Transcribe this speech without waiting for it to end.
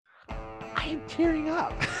am tearing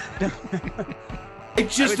up. I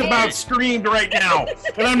just about screamed right now,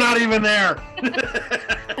 and I'm not even there.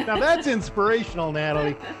 Now that's inspirational,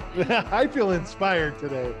 Natalie. I feel inspired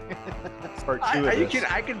today. Part two of this.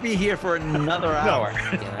 I could be here for another hour.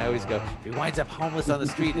 And I always go, if he winds up homeless on the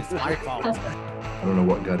street, it's my fault. I don't know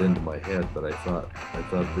what got into my head, but I thought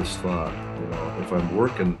this thought, if I'm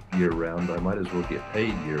working year round, I might as well get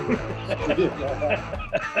paid year round.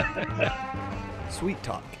 Sweet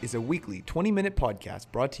Talk is a weekly 20-minute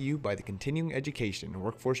podcast brought to you by the Continuing Education and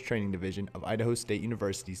Workforce Training Division of Idaho State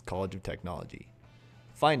University's College of Technology.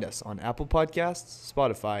 Find us on Apple Podcasts,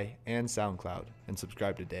 Spotify, and SoundCloud, and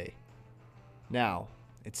subscribe today. Now,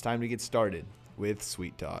 it's time to get started with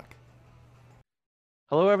Sweet Talk.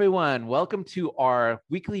 Hello, everyone. Welcome to our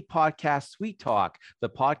weekly podcast, Sweet Talk, the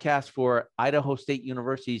podcast for Idaho State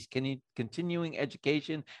University's continuing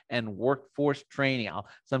education and workforce training.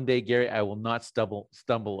 Someday, Gary, I will not stumble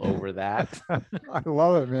over that. I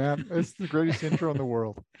love it, man. It's the greatest intro in the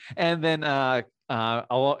world. And then,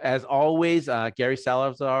 as always, Gary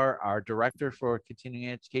Salazar, our director for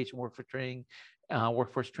continuing education,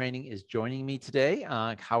 workforce training, is joining me today.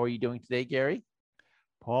 How are you doing today, Gary?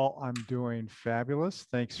 Paul, I'm doing fabulous.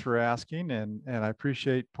 Thanks for asking. And I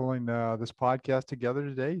appreciate pulling this podcast together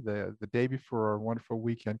today, the day before our wonderful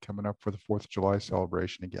weekend coming up for the 4th of July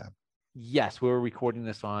celebration again. Yes, we're recording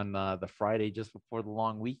this on the Friday just before the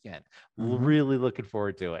long weekend. Mm-hmm. Really looking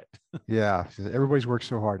forward to it. Yeah, everybody's worked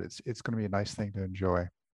so hard. It's going to be a nice thing to enjoy.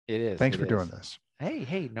 It is. Thanks for doing this.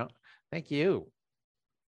 Hey, no, thank you.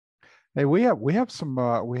 Hey, we have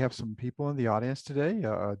some people in the audience today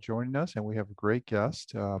joining us, and we have a great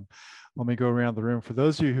guest. Let me go around the room. For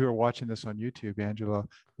those of you who are watching this on YouTube, Angela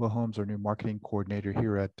Wilhelms, our new marketing coordinator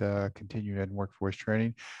here at Continuing Ed and Workforce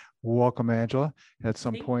Training. Welcome, Angela. At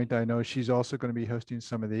some point, I know she's also going to be hosting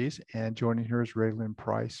some of these, and joining her is Raylyn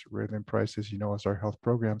Price. Raylyn Price, as you know, is our health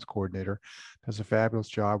programs coordinator. Does a fabulous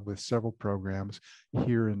job with several programs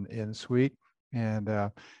here in Sweet. And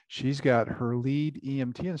she's got her lead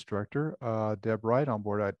EMT instructor, Deb Wright, on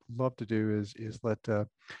board. I'd love to do is let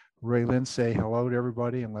Raylyn say hello to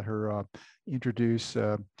everybody and let her introduce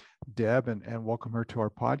Deb and welcome her to our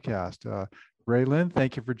podcast. Raylyn,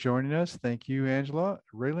 thank you for joining us. Thank you, Angela.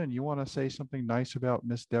 Raylyn, you want to say something nice about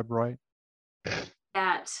Miss Deb Wright?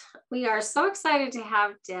 That we are so excited to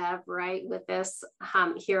have Deb Wright with us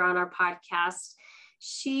here on our podcast.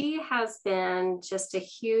 She has been just a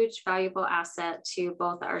huge, valuable asset to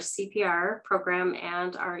both our CPR program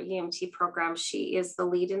and our EMT program. She is the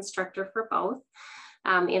lead instructor for both.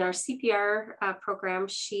 In our CPR program,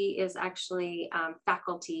 she is actually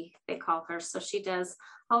faculty, they call her. So she does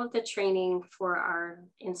all of the training for our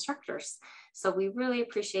instructors. So we really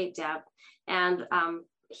appreciate Deb. And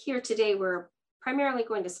here today, we're primarily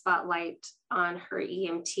going to spotlight on her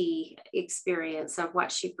EMT experience and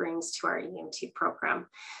what she brings to our EMT program.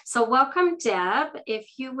 So welcome, Deb.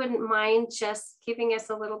 If you wouldn't mind just giving us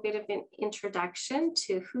a little bit of an introduction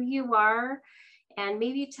to who you are, and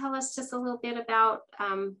maybe tell us just a little bit about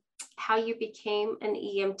how you became an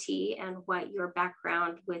EMT and what your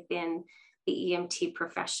background within the EMT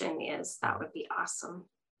profession is. That would be awesome.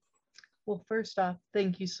 Well, first off,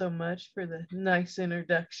 thank you so much for the nice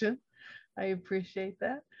introduction. I appreciate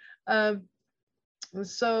that.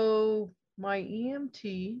 So my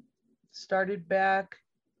EMT started back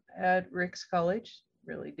at Ricks College,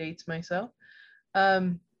 really dates myself.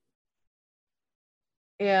 And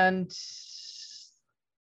a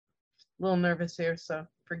little nervous here, so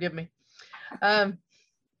forgive me. How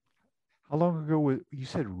long ago you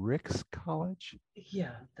said Ricks College?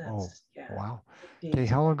 Yeah, that's, yeah. Wow. Okay,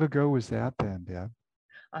 how long ago was that then, Deb?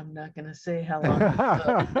 I'm not going to say how long.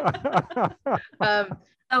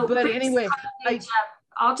 But anyway,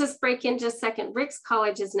 I'll just break in just a second. Ricks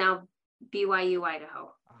College is now BYU,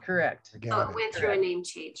 Idaho. Correct. So it went through a name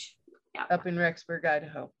change. Yeah. Up in Rexburg,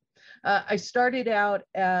 Idaho. I started out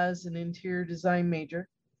as an interior design major,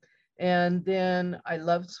 and then I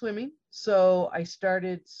loved swimming. So I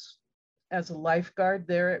started as a lifeguard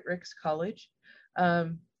there at Ricks College.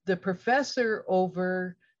 The professor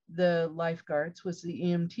over the lifeguards was the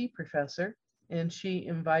EMT professor, and she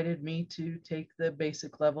invited me to take the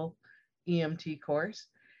basic level EMT course.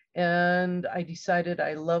 And I decided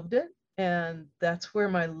I loved it, and that's where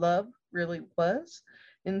my love really was.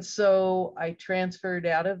 And so I transferred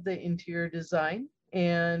out of the interior design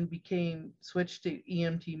and switched to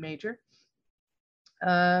EMT major.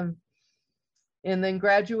 And then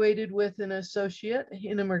graduated with an associate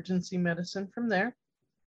in emergency medicine from there,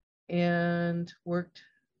 and worked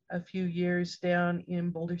a few years down in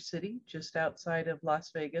Boulder City, just outside of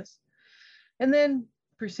Las Vegas, and then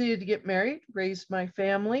proceeded to get married, raised my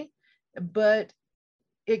family, but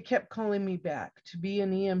it kept calling me back to be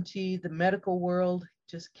an EMT. The medical world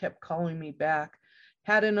just kept calling me back.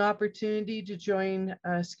 Had an opportunity to join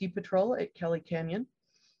ski patrol at Kelly Canyon.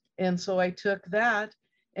 And so I took that,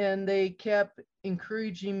 and they kept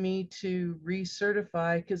encouraging me to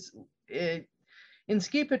recertify, because in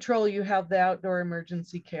ski patrol, you have the outdoor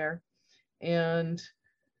emergency care, and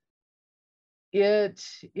it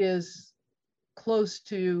is close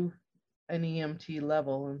to an EMT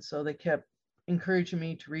level. And so they kept encouraging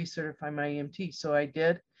me to recertify my EMT. So I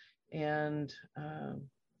did, and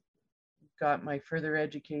got my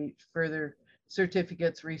further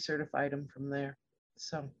certificates, recertified them from there.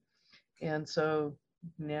 So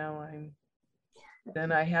now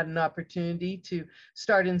then I had an opportunity to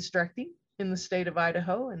start instructing in the state of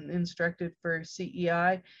Idaho, and instructed for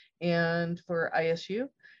CEI and for ISU.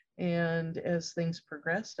 And as things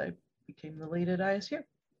progressed, I became the lead at ISU.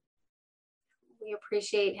 We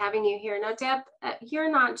appreciate having you here. Now, Deb, you're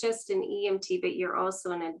not just an EMT, but you're also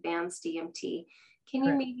an advanced EMT. Can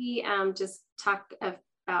you maybe just talk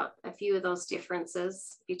about a few of those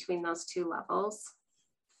differences between those two levels?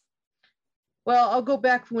 Well, I'll go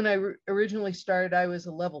back when I originally started. I was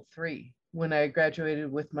a level 3 when I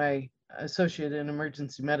graduated with my associate in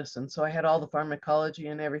emergency medicine. So I had all the pharmacology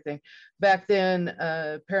and everything. Back then,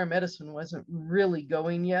 paramedicine wasn't really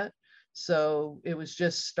going yet. So it was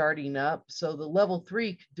just starting up. So the level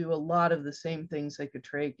 3 could do a lot of the same things. They could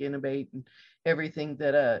trach, intubate, and everything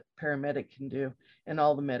that a paramedic can do, and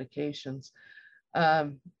all the medications.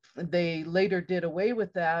 They later did away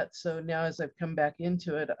with that. So now as I've come back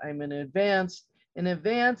into it, I'm an advanced. An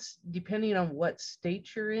advanced, depending on what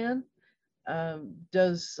state you're in,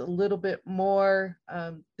 does a little bit more.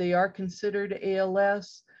 They are considered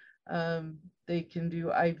ALS. They can do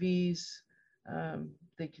IVs.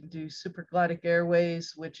 They can do supraglottic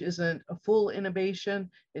airways, which isn't a full intubation.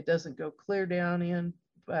 It doesn't go clear down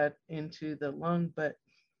but into the lung, but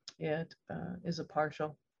it is a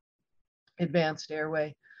partial advanced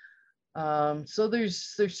airway. So there's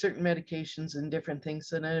certain medications and different things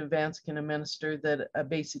that an advanced can administer that a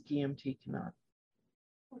basic EMT cannot.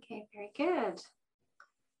 Okay, very good.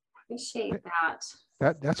 Appreciate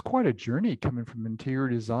that. That's quite a journey, coming from interior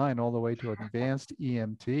design all the way to an advanced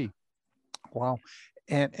EMT. Wow.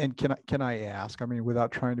 And can I ask, I mean,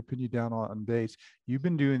 without trying to pin you down on dates, you've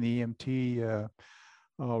been doing the EMT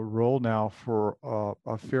role now for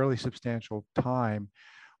a fairly substantial time.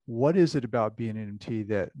 What is it about being an EMT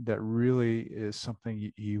that really is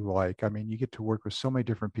something you like? I mean, you get to work with so many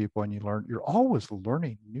different people, and you're always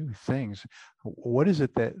learning new things. What is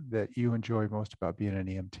it that you enjoy most about being an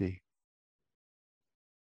EMT?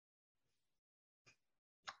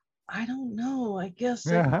 I don't know. I guess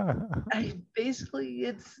Yeah. I basically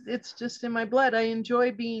it's just in my blood. I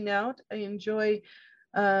enjoy being out. I enjoy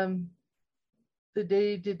the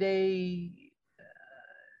day-to-day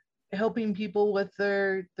helping people with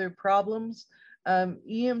their problems.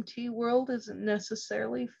 EMT world isn't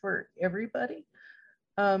necessarily for everybody,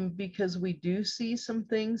 because we do see some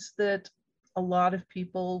things that a lot of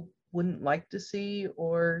people wouldn't like to see,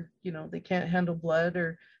 or they can't handle blood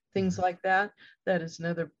or things like that. That has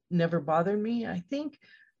never bothered me. I think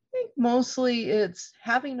mostly it's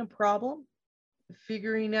having a problem,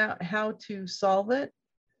 figuring out how to solve it,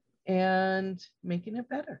 and making it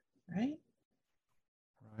better, right?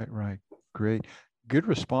 Right. Great. Good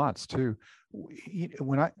response too.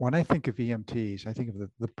 When I think of EMTs, I think of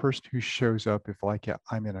the person who shows up if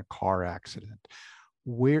I'm in a car accident.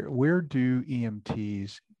 Where do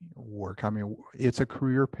EMTs work? I mean, it's a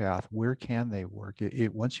career path. Where can they work?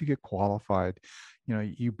 Once you get qualified,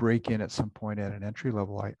 you break in at some point at an entry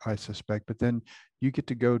level, I suspect, but then you get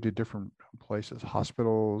to go to different places,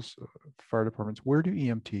 hospitals, fire departments. Where do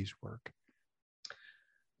EMTs work?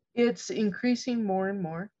 It's increasing more and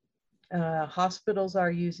more. Hospitals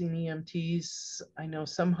are using EMTs. I know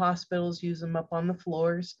some hospitals use them up on the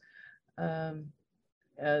floors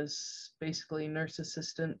as basically nurse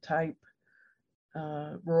assistant type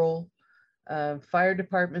role. Fire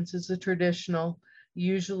departments is a traditional.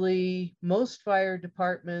 Usually most fire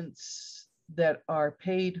departments that are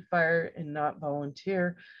paid fire and not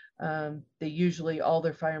volunteer, they usually, all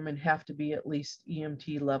their firemen have to be at least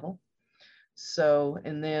EMT level. So,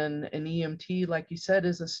 and then an EMT, like you said,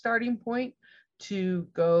 is a starting point to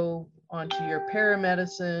go onto your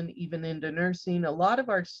paramedicine, even into nursing. A lot of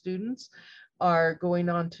our students are going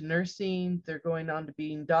on to nursing. They're going on to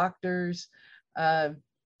being doctors. The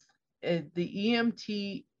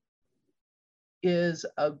EMT is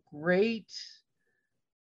a great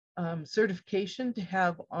certification to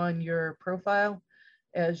have on your profile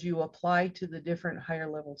as you apply to the different higher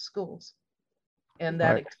level schools. and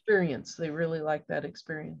that Right. experience. They really like that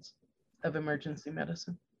experience of emergency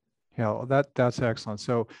medicine. Yeah, well, that's excellent.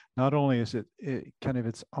 So not only is it kind of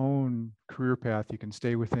its own career path, you can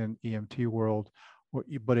stay within EMT world,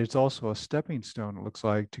 but it's also a stepping stone, it looks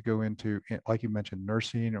like, to go into, like you mentioned,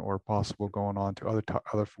 nursing, or possible going on to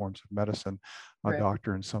other forms of medicine, a Correct.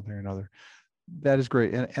 doctor in something or another. That is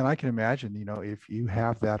great. And I can imagine, if you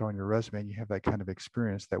have that on your resume and you have that kind of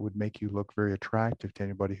experience, that would make you look very attractive to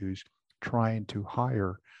anybody who's trying to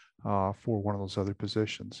hire for one of those other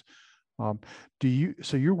positions.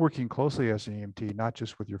 So you're working closely as an EMT, not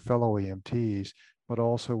just with your fellow EMTs, but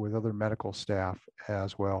also with other medical staff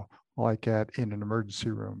as well, like in an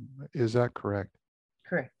emergency room. Is that correct?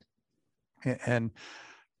 Correct. And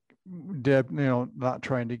Deb, not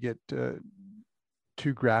trying to get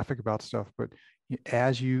too graphic about stuff, but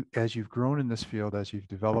as you've grown in this field, as you've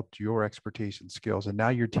developed your expertise and skills, and now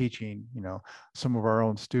you're teaching, some of our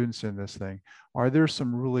own students in this thing, are there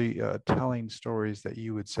some really telling stories that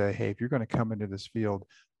you would say, hey, if you're going to come into this field,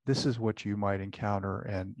 this is what you might encounter,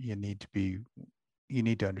 and you need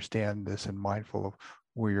to understand this and mindful of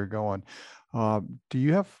where you're going. Do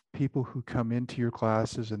you have people who come into your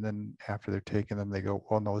classes and then after they're taking them, they go,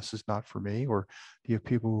 well, no, this is not for me? Or do you have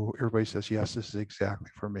people who everybody says, yes, this is exactly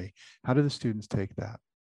for me? How do the students take that?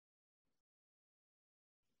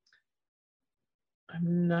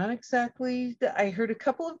 I'm not exactly, I heard a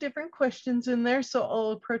couple of different questions in there, so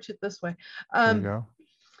I'll approach it this way. There you go.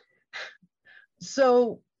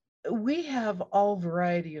 So we have all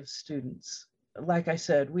variety of students. Like I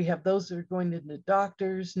said, we have those that are going into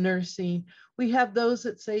doctors, nursing. We have those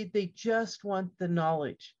that say they just want the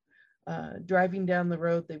knowledge. Driving down the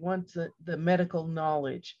road, they want the medical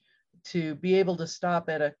knowledge to be able to stop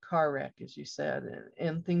at a car wreck, as you said,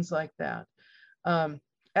 and things like that.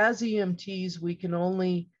 As EMTs, we can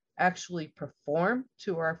only actually perform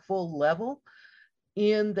to our full level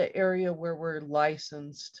in the area where we're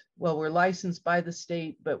licensed. Well, we're licensed by the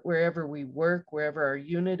state, but wherever we work, wherever our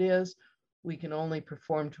unit is, we can only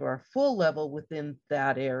perform to our full level within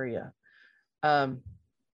that area,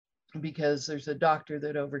 because there's a doctor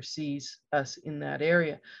that oversees us in that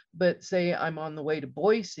area. But say I'm on the way to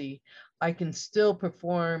Boise, I can still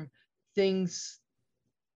perform things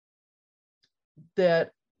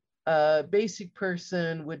that a basic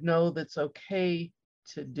person would know that's okay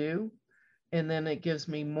to do. And then it gives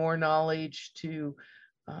me more knowledge to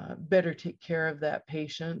better take care of that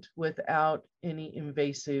patient without any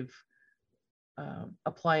invasive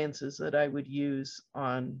appliances that I would use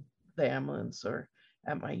on the ambulance or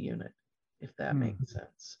at my unit, if that makes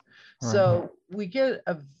sense. Right. So we get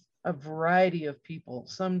a variety of people,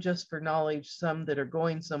 some just for knowledge, some that are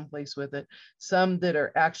going someplace with it, some that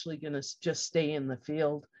are actually going to just stay in the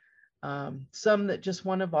field, some that just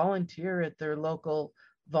want to volunteer at their local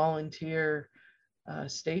volunteer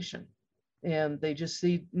station, and they just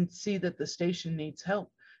see that the station needs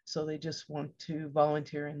help, so they just want to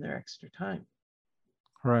volunteer in their extra time.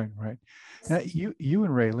 Right. Now, you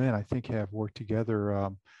and Ray Lynn, I think, have worked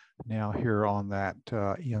together now here on that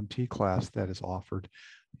EMT class that is offered,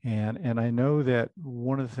 and I know that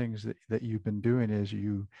one of the things that you've been doing is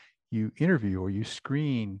you interview or you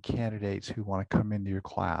screen candidates who want to come into your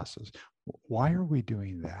classes. Why are we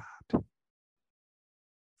doing that? Do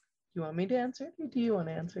you want me to answer it, or do you want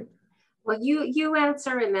to answer it? Well, you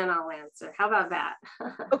answer and then I'll answer. How about that?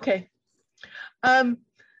 Okay.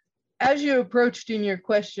 As you approached in your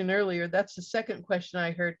question earlier, that's the second question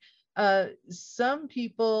I heard. Some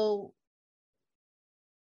people,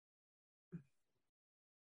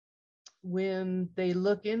 when they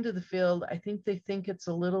look into the field, I think they think it's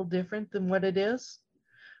a little different than what it is.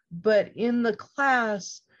 But in the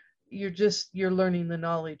class, you're learning the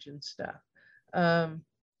knowledge and stuff.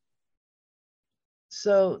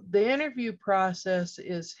 So the interview process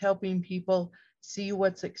is helping people see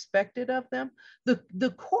what's expected of them.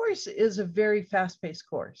 The course is a very fast-paced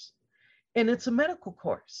course, and it's a medical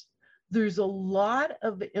course. There's a lot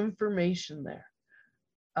of information there.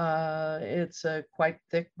 It's a quite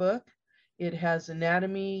thick book. It has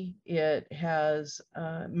anatomy, it has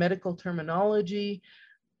medical terminology,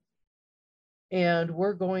 and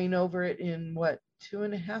we're going over it in what,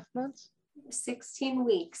 2.5 months? 16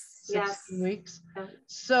 weeks. 16 yes. weeks.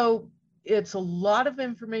 So it's a lot of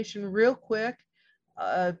information real quick.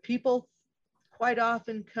 People quite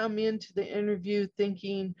often come into the interview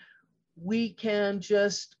thinking we can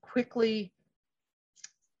just quickly,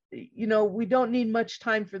 we don't need much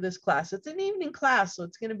time for this class. It's an evening class, so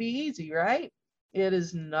it's going to be easy, right? It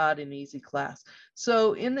is not an easy class.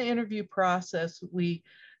 So in the interview process, we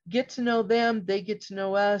get to know them, they get to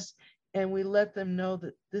know us, and we let them know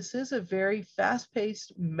that this is a very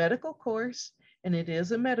fast-paced medical course. and it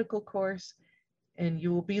is a medical course, and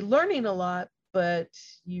you will be learning a lot, but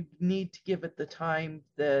you need to give it the time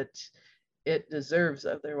that it deserves.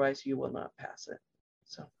 Otherwise, you will not pass it.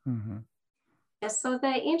 So. Yeah, so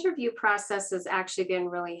the interview process has actually been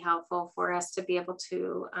really helpful for us to be able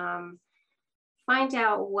to find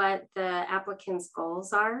out what the applicant's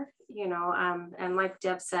goals are, and like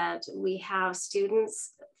Deb said, we have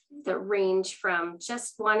students that range from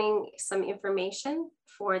just wanting some information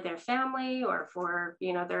for their family, or for,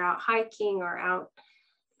 they're out hiking or out,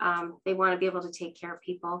 they want to be able to take care of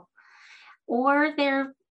people, or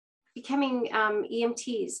they're becoming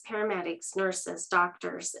EMTs, paramedics, nurses,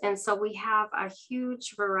 doctors. And so we have a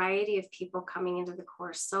huge variety of people coming into the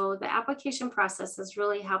course. So the application process has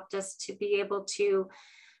really helped us to be able to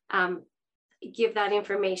give that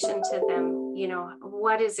information to them,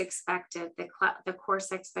 what is expected, the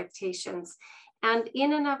course expectations. And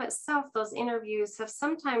in and of itself, those interviews have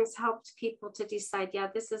sometimes helped people to decide, yeah,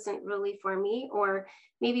 this isn't really for me, or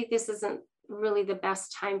maybe this isn't really the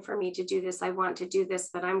best time for me to do this. I want to do this,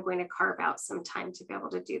 but I'm going to carve out some time to be able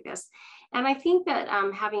to do this. And I think that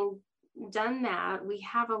having done that, we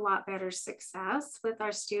have a lot better success with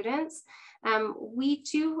our students. We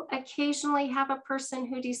do occasionally have a person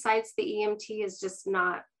who decides the EMT is just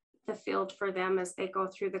not the field for them as they go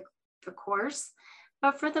through the course.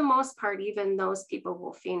 But for the most part, even those people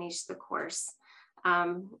will finish the course.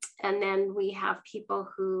 And then we have people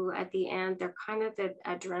who at the end, they're kind of the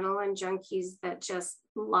adrenaline junkies that just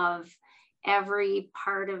love every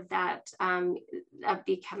part of that, of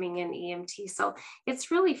becoming an EMT. So it's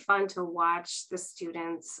really fun to watch the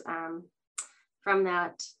students from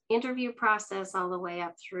that interview process all the way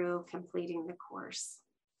up through completing the course.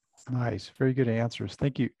 Nice. Very good answers.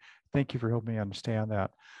 Thank you. Thank you for helping me understand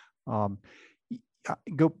that.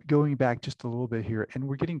 Going back just a little bit here, and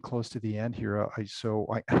we're getting close to the end here.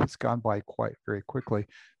 It's gone by quite very quickly.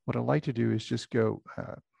 What I'd like to do is just go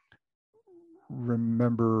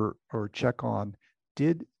remember or check on,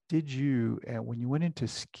 did you, when you went into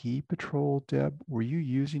ski patrol, Deb, were you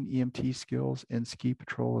using EMT skills in ski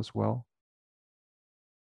patrol as well?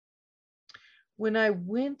 When I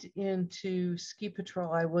went into ski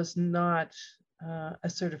patrol, I was not a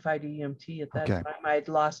certified EMT at that time. I'd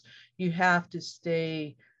lost, you have to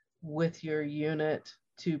stay with your unit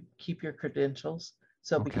to keep your credentials.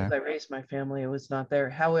 So because I raised my family, it was not there.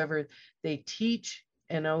 However, they teach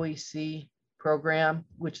an OEC program,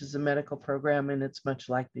 which is a medical program, and it's much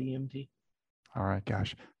like the EMT. All right,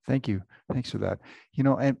 gosh, thank you. Thanks for that.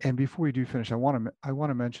 And before we do finish, I want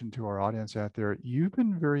to mention to our audience out there, you've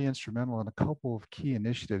been very instrumental in a couple of key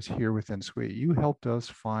initiatives here within SWE. You helped us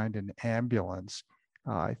find an ambulance.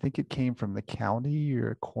 I think it came from the county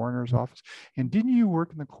or coroner's office. And didn't you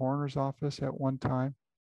work in the coroner's office at one time?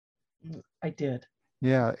 I did.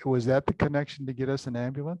 Yeah. Was that the connection to get us an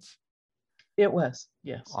ambulance? It was,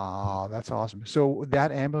 yes. Oh, that's awesome. So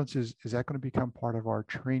that ambulance, is that going to become part of our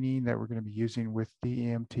training that we're going to be using with the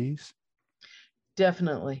EMTs?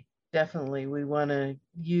 Definitely. We want to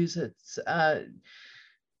use it.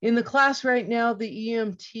 In the class right now, the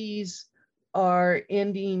EMTs are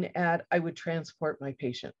ending at, I would transport my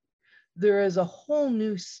patient. There is a whole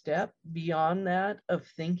new step beyond that of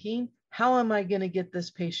thinking, how am I going to get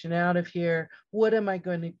this patient out of here? What am I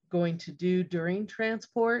going to do during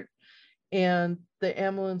transport? And the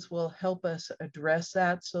ambulance will help us address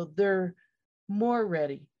that. So they're more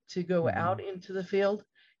ready to go out into the field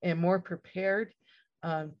and more prepared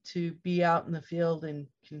to be out in the field, and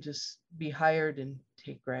can just be hired and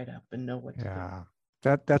take right up and know what to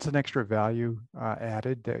do. That's an extra value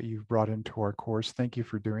added that you've brought into our course. Thank you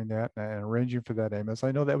for doing that and arranging for that, Amos.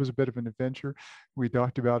 I know that was a bit of an adventure. We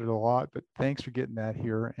talked about it a lot, but thanks for getting that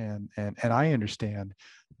here. And I understand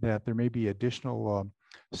that there may be additional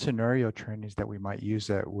scenario trainings that we might use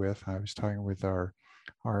that with. I was talking with our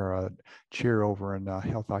chair over in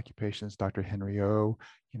health occupations, Dr. Henry O,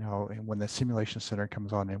 and when the simulation center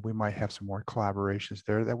comes on, and we might have some more collaborations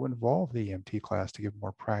there that would involve the EMT class to give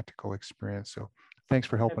more practical experience. So thanks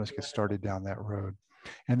for helping us get started down that road.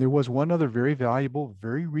 And there was one other very valuable,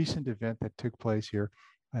 very recent event that took place here,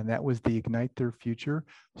 and that was the Ignite Their Future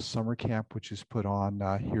summer camp, which is put on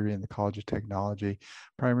here in the College of Technology,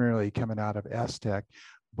 primarily coming out of STech.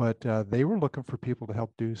 But they were looking for people to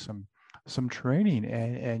help do some training,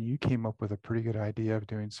 and you came up with a pretty good idea of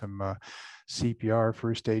doing some CPR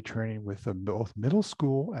first aid training with both middle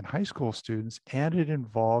school and high school students, and it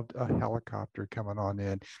involved a helicopter coming on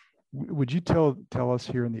in. Would you tell us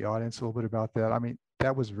here in the audience a little bit about that? I mean,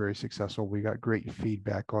 that was very successful. We got great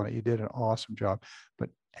feedback on it. You did an awesome job. But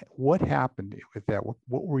what happened with that? What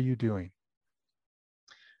were you doing?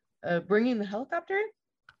 Bringing the helicopter in?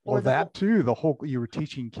 Well, the that too, you were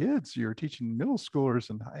teaching kids, you were teaching middle schoolers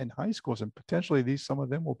and high schools, and potentially some of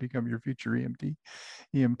them will become your future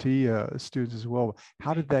EMT students as well.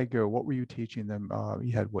 How did that go? What were you teaching them?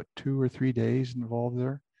 You had what, 2 or 3 days involved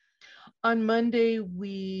there? On Monday,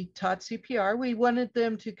 we taught CPR. We wanted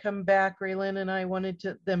them to come back. Raylan and I wanted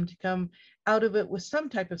them to come out of it with some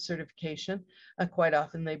type of certification. Quite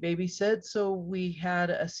often they babysit, so we had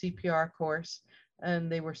a CPR course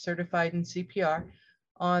and they were certified in CPR.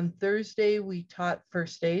 On Thursday, we taught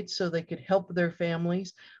first aid so they could help their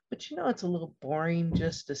families. But it's a little boring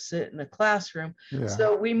just to sit in a classroom. Yeah.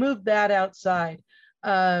 So we moved that outside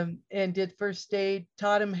and did first aid,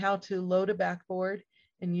 taught them how to load a backboard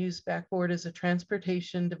and use backboard as a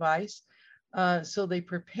transportation device. So they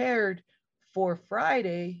prepared for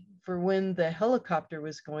Friday for when the helicopter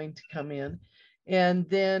was going to come in. And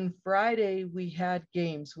then Friday we had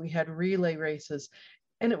games, we had relay races,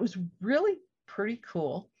 and it was really pretty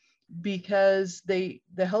cool because the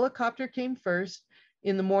helicopter came first.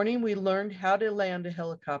 In the morning, we learned how to land a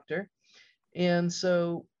helicopter. And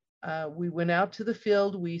so we went out to the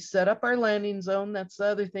field, we set up our landing zone. That's the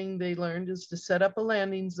other thing they learned, is to set up a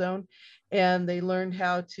landing zone. And they learned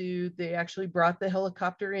they actually brought the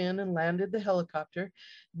helicopter in and landed the helicopter.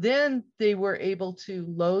 Then they were able to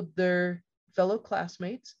load their fellow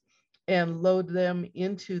classmates and load them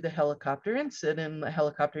into the helicopter and sit in the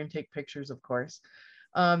helicopter and take pictures, of course.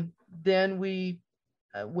 Then we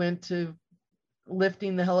went to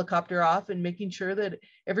lifting the helicopter off and making sure that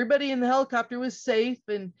everybody in the helicopter was safe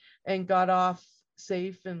and got off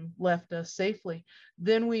safe and left us safely.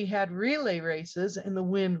 Then we had relay races and the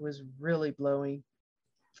wind was really blowing.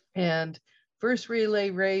 And first relay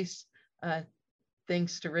race,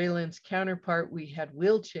 thanks to Raylan's counterpart, we had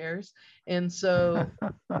wheelchairs. And so,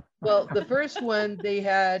 well, the first one they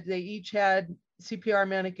each had CPR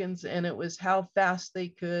mannequins, and it was how fast they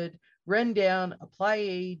could run down, apply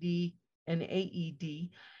AED and AED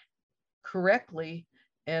correctly,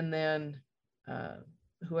 and then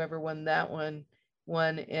whoever won that one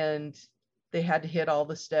won, and they had to hit all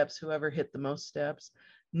the steps, whoever hit the most steps.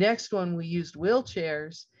 Next one, we used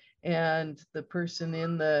wheelchairs, and the person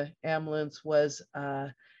in the ambulance was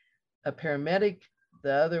a paramedic.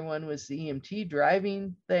 The other one was the EMT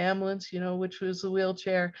driving the ambulance, which was a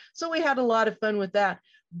wheelchair. So we had a lot of fun with that.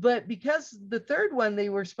 But because the third one, they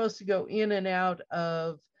were supposed to go in and out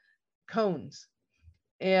of cones,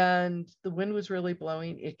 and the wind was really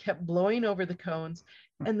blowing. It kept blowing over the cones,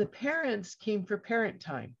 and the parents came for parent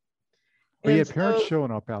time. We had parents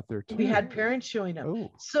showing up out there too. We had parents showing up.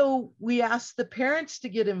 Oh. So we asked the parents to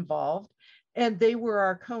get involved, and they were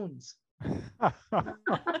our cones.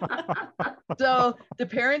 So the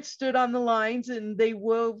parents stood on the lines and they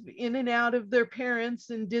wove in and out of their parents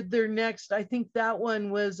and did their next. I think that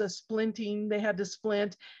one was a splinting. They had to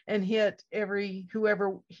splint and hit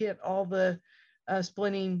whoever hit all the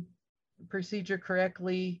splinting procedure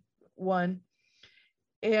correctly won.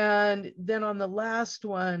 And then on the last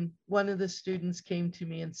one, one of the students came to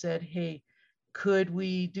me and said, "Hey, could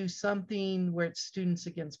we do something where it's students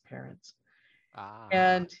against parents?"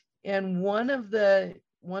 And one of the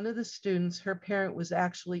students, her parent was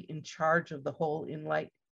actually in charge of the whole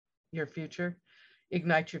Ignite Your Future. And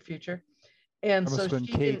that so must have been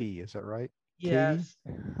she Katie, is that right? Yes.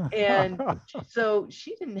 Katie? And so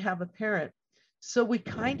she didn't have a parent. So we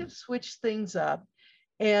kind of switched things up,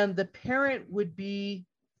 and the parent would be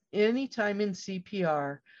anytime in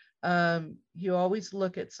CPR. You always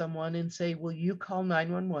look at someone and say, "Will you call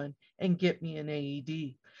 911 and get me an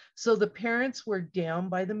AED?" So the parents were down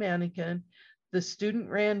by the mannequin. The student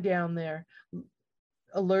ran down there,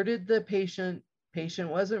 alerted the patient. Patient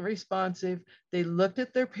wasn't responsive. They looked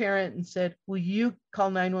at their parent and said, "Will you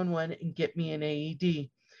call 911 and get me an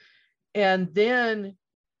AED?" And then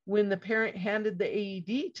when the parent handed the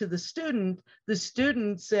AED to the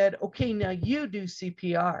student said, "Okay, now you do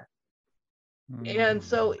CPR." And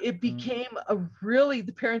so it became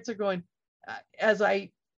the parents are going, as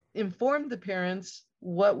I informed the parents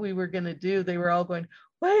what we were going to do, they were all going,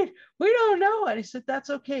 "Wait, we don't know." And I said, "That's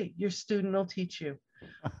okay. Your student will teach you."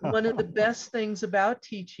 One of the best things about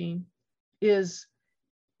teaching is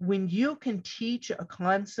when you can teach a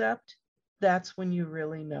concept, that's when you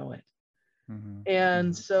really know it.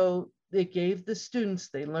 And so it gave the students,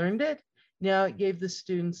 they learned it. Now it gave the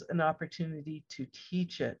students an opportunity to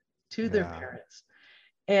teach it to their parents.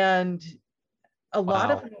 And a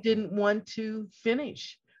lot of them didn't want to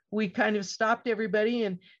finish. We kind of stopped everybody,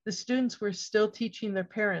 and the students were still teaching their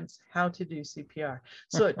parents how to do CPR.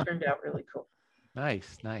 So it turned out really cool.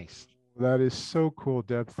 Nice. That is so cool,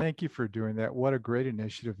 Deb. Thank you for doing that. What a great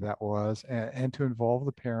initiative that was. And to involve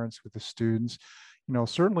the parents with the students.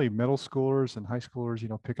 certainly middle schoolers and high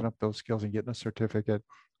schoolers, picking up those skills and getting a certificate,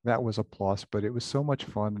 that was a plus, but it was so much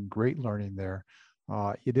fun and great learning there.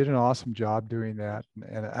 You did an awesome job doing that.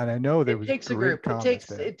 And I know there It was takes a great group.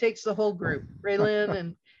 It takes the whole group, Raylin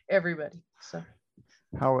and everybody. So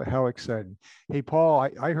how exciting. Hey, Paul,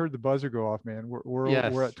 I heard the buzzer go off, man. We're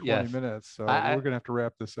at 20 yes. minutes, so I- we're gonna have to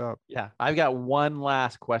wrap this up. Yeah, I've got one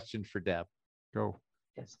last question for Deb. Go.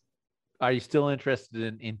 yes. Are you still interested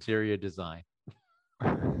in interior design?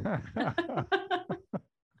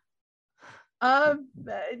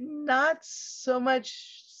 Not so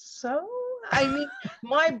much so. I mean,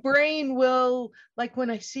 my brain will, like when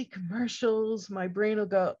I see commercials, my brain will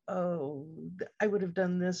go, oh, I would have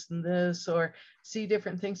done this and this, or see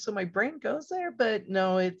different things. So my brain goes there, but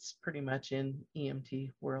no, it's pretty much in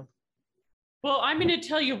EMT world. Well, I'm going to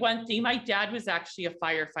tell you one thing. My dad was actually a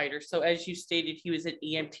firefighter. So as you stated, he was an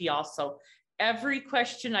EMT also. Every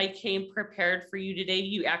question I came prepared for you today,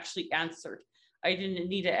 you actually answered. I didn't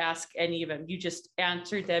need to ask any of them. You just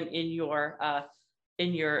answered them in your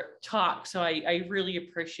talk. So I really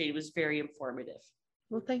appreciate it. It was very informative.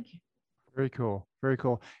 Well, thank you. Very cool. Very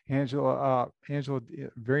cool. Angela,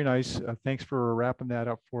 very nice. Thanks for wrapping that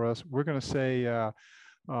up for us. We're going to say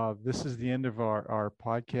this is the end of our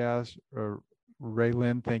podcast.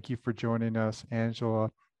 Raylin, thank you for joining us. Angela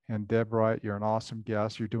and Deb Wright, you're an awesome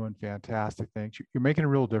guest. You're doing fantastic things. You're making a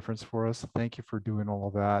real difference for us. Thank you for doing all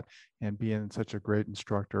of that and being such a great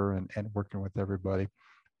instructor and working with everybody.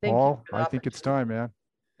 Thank Paul, you I think it's time, man.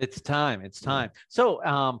 It's time. It's time. So,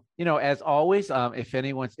 as always, if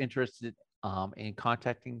anyone's interested in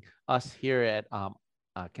contacting us here at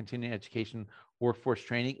Continuing Education Workforce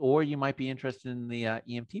Training, or you might be interested in the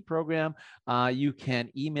EMT program, you can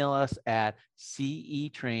email us at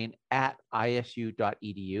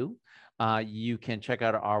cetrain@isu.edu. You can check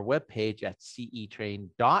out our webpage at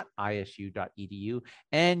cetrain.isu.edu,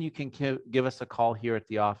 and you can give us a call here at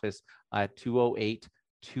the office at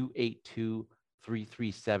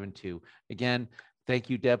 208-282-3372. Again, thank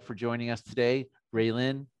you, Deb, for joining us today.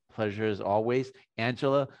 Raylin, pleasure as always.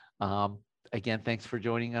 Angela, again, thanks for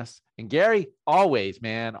joining us. And Gary, always,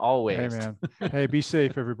 man, always. Hey, man. Hey, be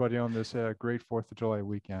safe, everybody, on this great 4th of July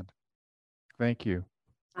weekend. Thank you.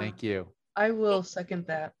 Thank you. I will second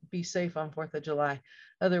that. Be safe on 4th of July.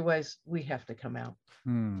 Otherwise, we have to come out.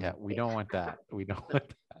 Yeah, we don't want that. We don't want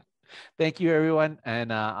that. Thank you, everyone.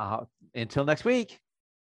 And until next week.